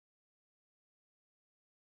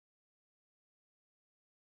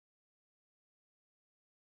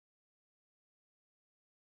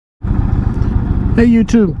Hey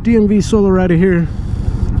YouTube, DMV SoloRider here.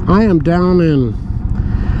 I am down in,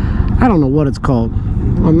 I don't know what it's called.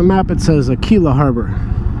 On the map it says Aquia Harbor,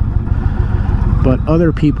 but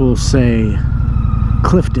other people say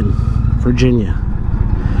Clifton, Virginia.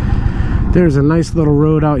 There's a nice little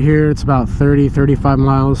road out here. It's about 30-35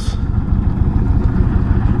 miles.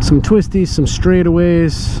 Some twisties, some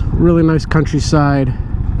straightaways, really nice countryside.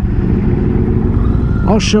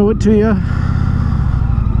 I'll show it to you.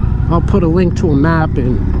 I'll put a link to a map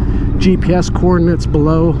and GPS coordinates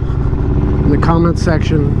below in the comment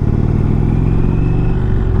section,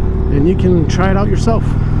 and you can try it out yourself.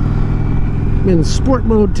 I'm in sport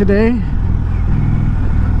mode today.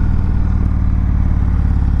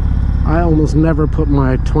 I almost never put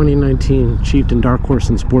my 2019 Chieftain Dark Horse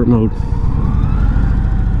in sport mode.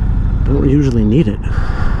 Don't usually need it,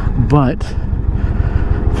 but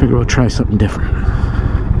figure we'll try something different.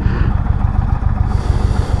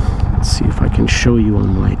 See if I can show you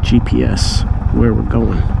on my GPS where we're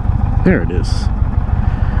going. There it is.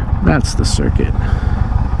 That's the circuit.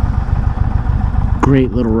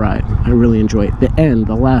 Great little ride. I really enjoy it. The end,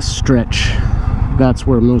 the last stretch, that's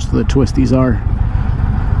where most of the twisties are.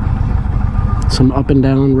 Some up and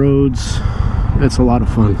down roads. It's a lot of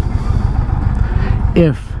fun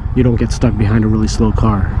if you don't get stuck behind a really slow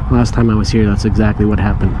car. Last time I was here, that's exactly what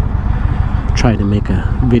happened. Tried to make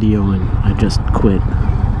a video and I just quit.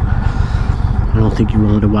 I don't think you're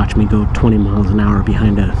willing to watch me go 20 miles an hour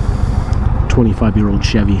behind a 25-year-old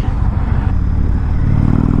Chevy.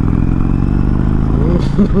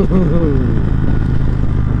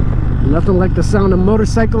 Nothing like the sound of a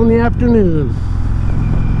motorcycle in the afternoon.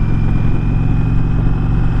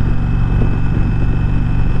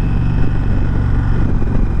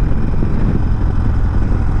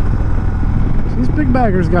 These big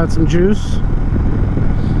baggers got some juice.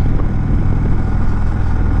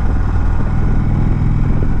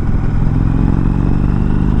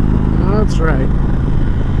 That's right.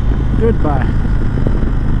 Goodbye.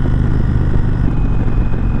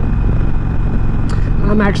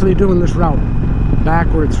 I'm actually doing this route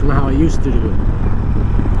backwards from how I used to do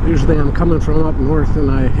it. Usually I'm coming from up north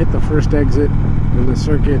and I hit the first exit in the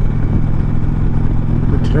circuit.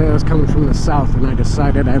 But today I was coming from the south and I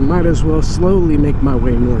decided I might as well slowly make my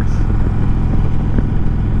way north.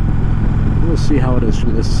 We'll see how it is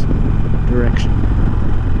from this direction.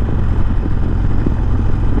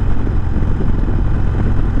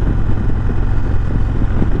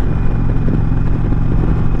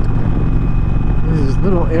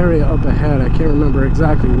 Little area up ahead, I can't remember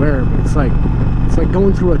exactly where, but it's like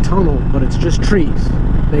going through a tunnel, but it's just trees.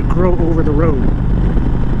 They grow over the road.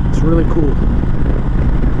 It's really cool.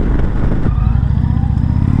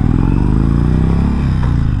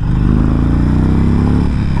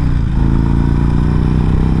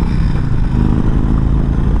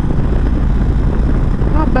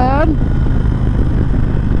 Not bad.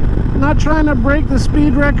 Not trying to break the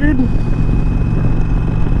speed record.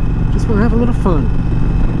 Just want to have a little fun.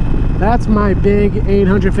 That's my big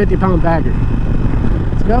 850-pound bagger.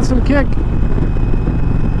 It's got some kick.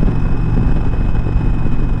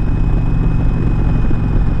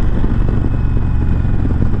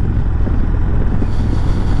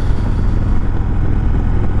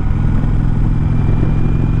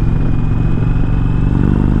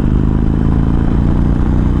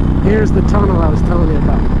 Here's the tunnel I was telling you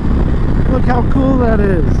about. Look how cool that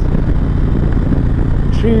is.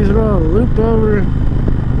 Trees are all looped over.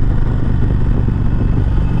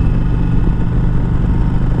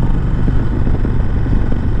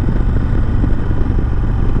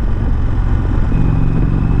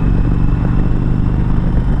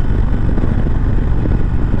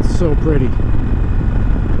 So pretty.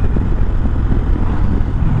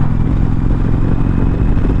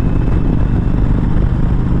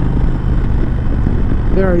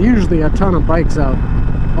 There are usually a ton of bikes out,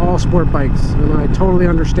 all sport bikes, and I totally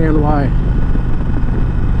understand why.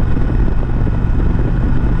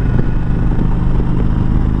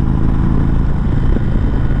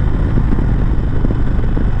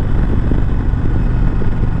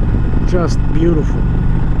 Just beautiful.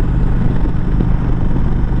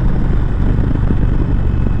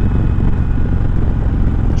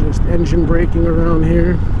 Engine braking around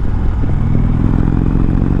here.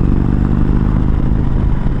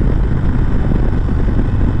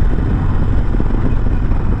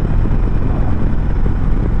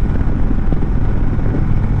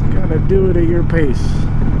 Gotta do it at your pace.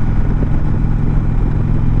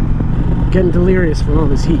 Getting delirious from all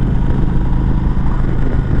this heat.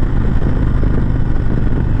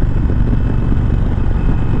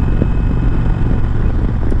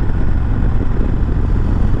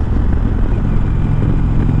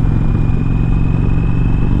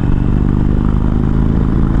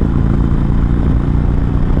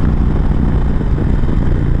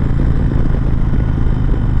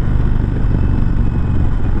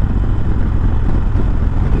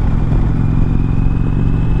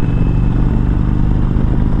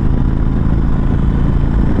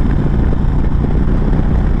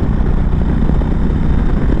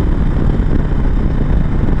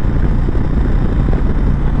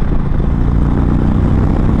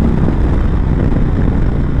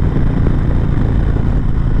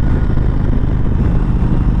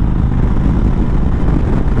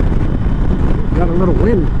 little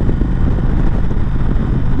wind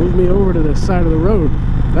moved me over to the side of the road.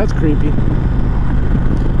 That's creepy.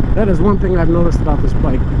 That is one thing I've noticed about this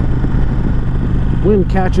bike. Wind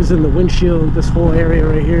catches in the windshield, this whole area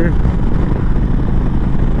right here,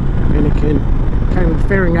 and it can kind of,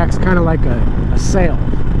 fairing acts kind of like a sail,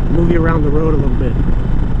 move you around the road a little bit.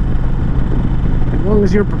 As long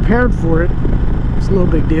as you're prepared for it, it's no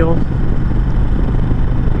big deal.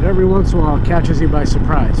 But every once in a while it catches you by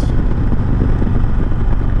surprise.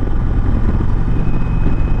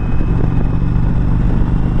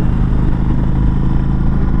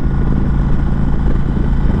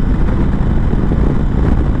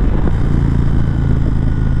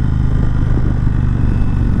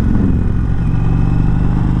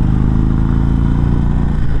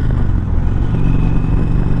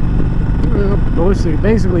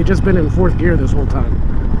 Basically just been in 4th gear this whole time.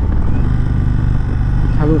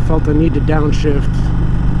 Haven't felt the need to downshift.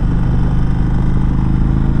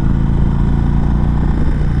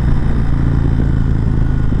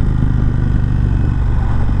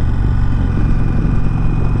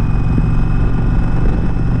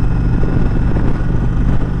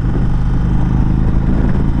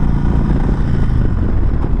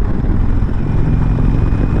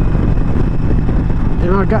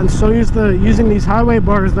 I've gotten so used to using these highway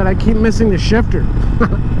bars that I keep missing the shifter.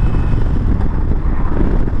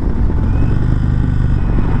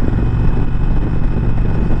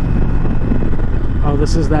 Oh,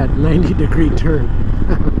 this is that 90-degree turn.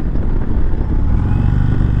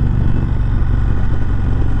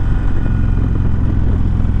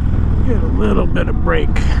 Get a little bit of brake.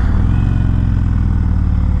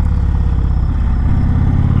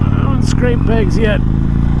 I don't scrape pegs yet.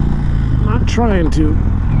 Not trying to.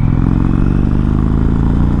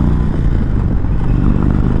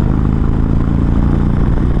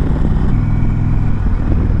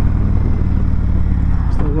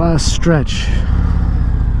 It's the last stretch.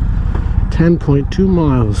 10.2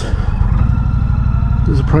 miles.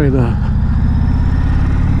 This is probably the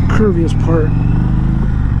curviest part.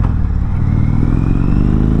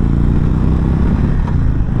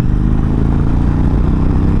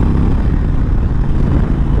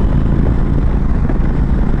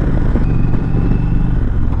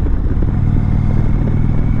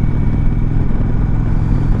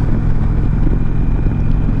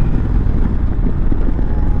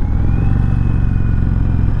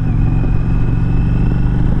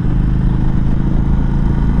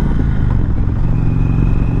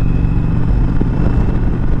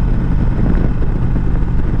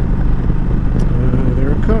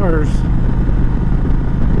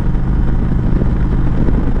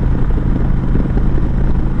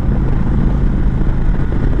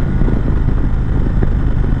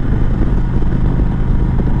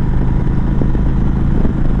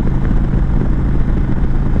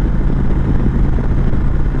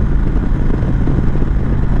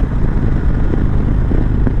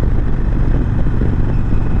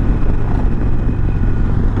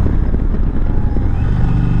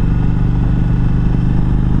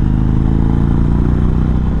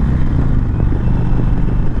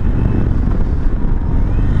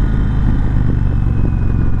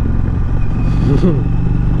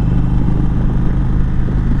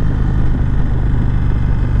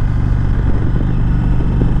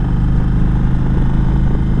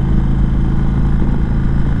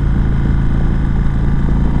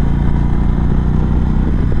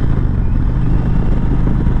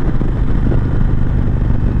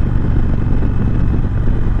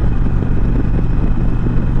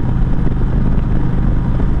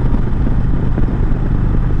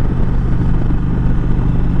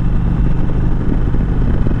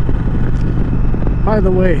 By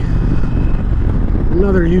the way,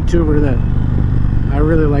 another YouTuber that I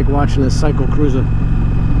really like watching is Cycle Cruiser.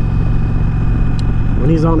 When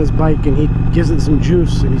he's on his bike and he gives it some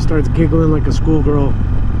juice and he starts giggling like a schoolgirl,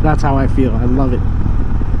 that's how I feel. I love it.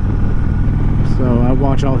 So I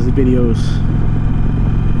watch all his videos.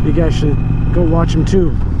 You guys should go watch him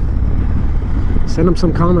too. Send him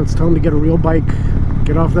some comments. Tell him to get a real bike.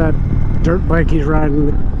 Get off that dirt bike he's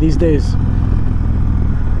riding these days.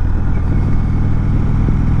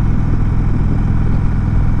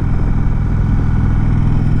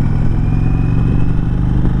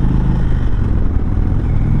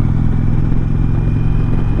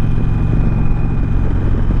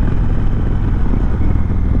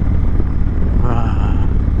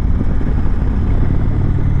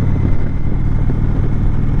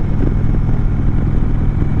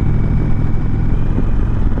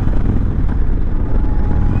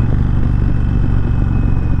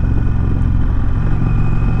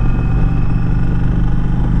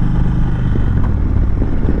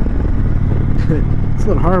 It's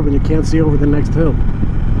a little hard when you can't see over the next hill.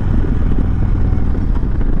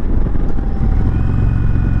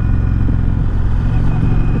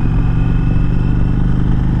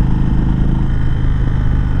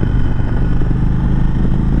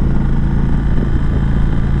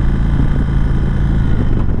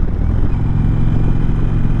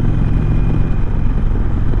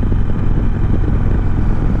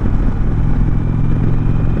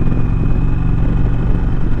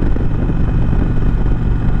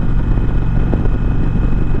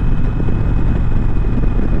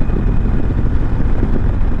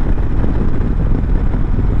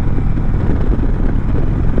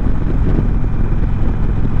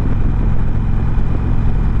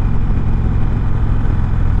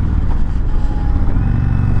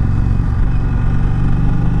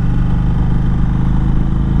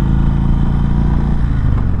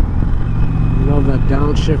 That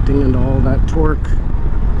downshifting into all that torque.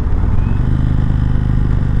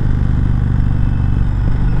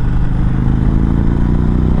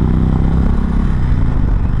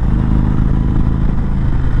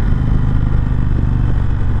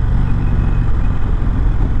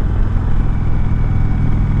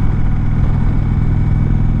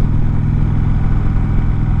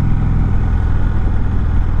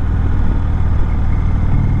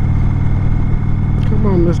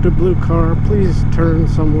 Mr. Blue Car, please turn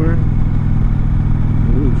somewhere.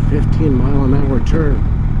 Ooh, 15-mile-an-hour turn.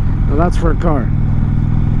 Now that's for a car.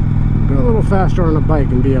 Go a little faster on a bike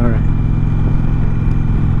and be alright.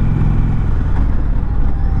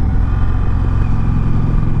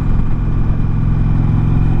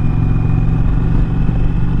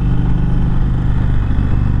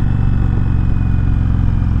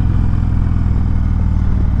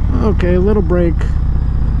 Okay, little break.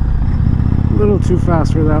 A little too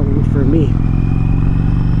fast for that one for me.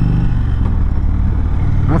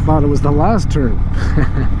 I thought it was the last turn.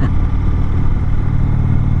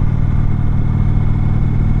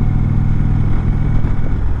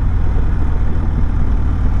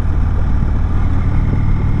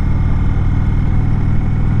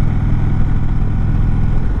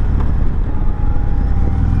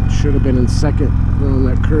 Should have been in second on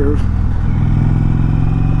that curve.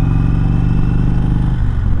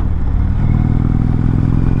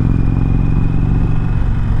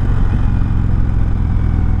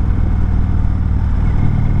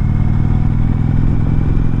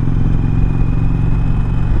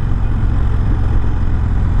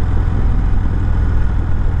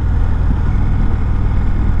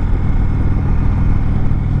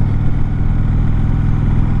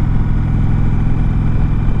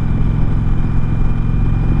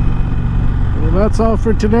 That's all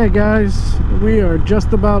for today, guys. We are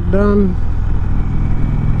just about done.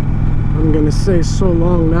 I'm gonna say so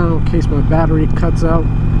long now in case my battery cuts out.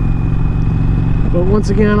 But once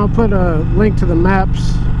again, I'll put a link to the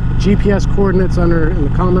maps, GPS coordinates under in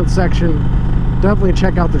the comments section. Definitely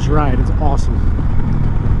check out this ride. It's awesome.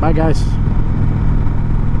 Bye, guys.